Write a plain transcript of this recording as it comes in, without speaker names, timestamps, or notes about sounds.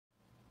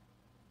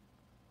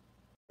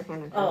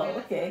Oh,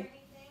 okay.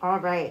 All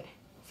right.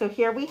 So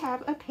here we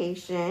have a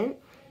patient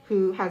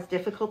who has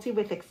difficulty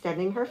with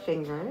extending her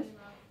fingers.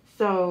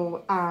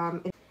 So,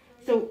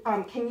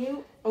 can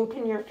you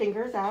open your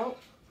fingers out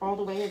all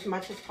the way as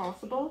much as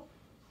possible?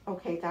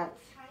 Okay,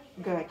 that's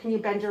good. Can you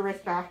bend your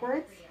wrist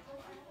backwards?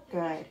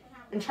 Good.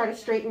 And try to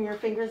straighten your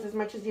fingers as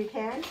much as you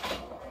can.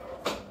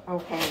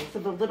 Okay, so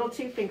the little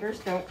two fingers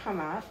don't come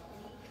up,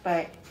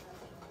 but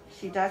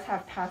she does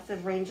have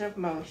passive range of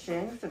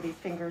motion, so these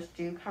fingers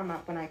do come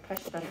up when I push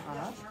them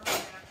up.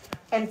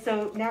 And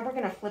so now we're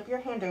going to flip your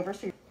hand over.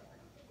 So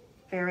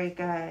very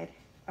good.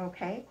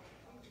 Okay.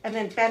 And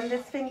then bend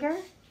this finger.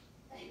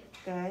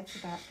 Good. So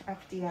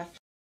that's FDS.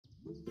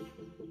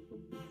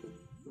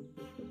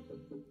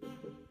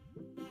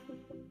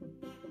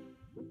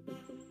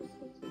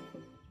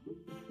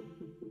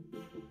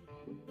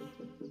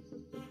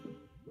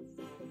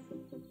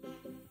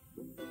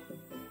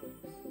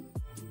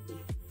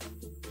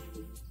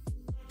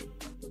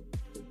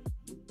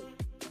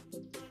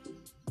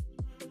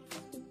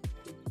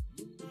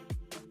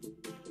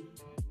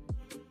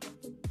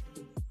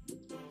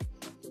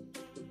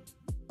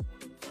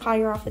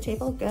 Higher off the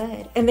table,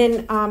 good. And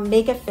then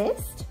make a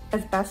fist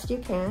as best you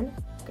can.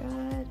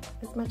 Good,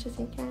 as much as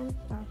you can.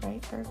 All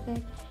right,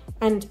 perfect.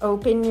 And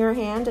open your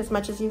hand as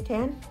much as you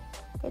can.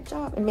 Good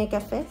job. And make a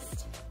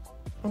fist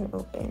and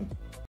open.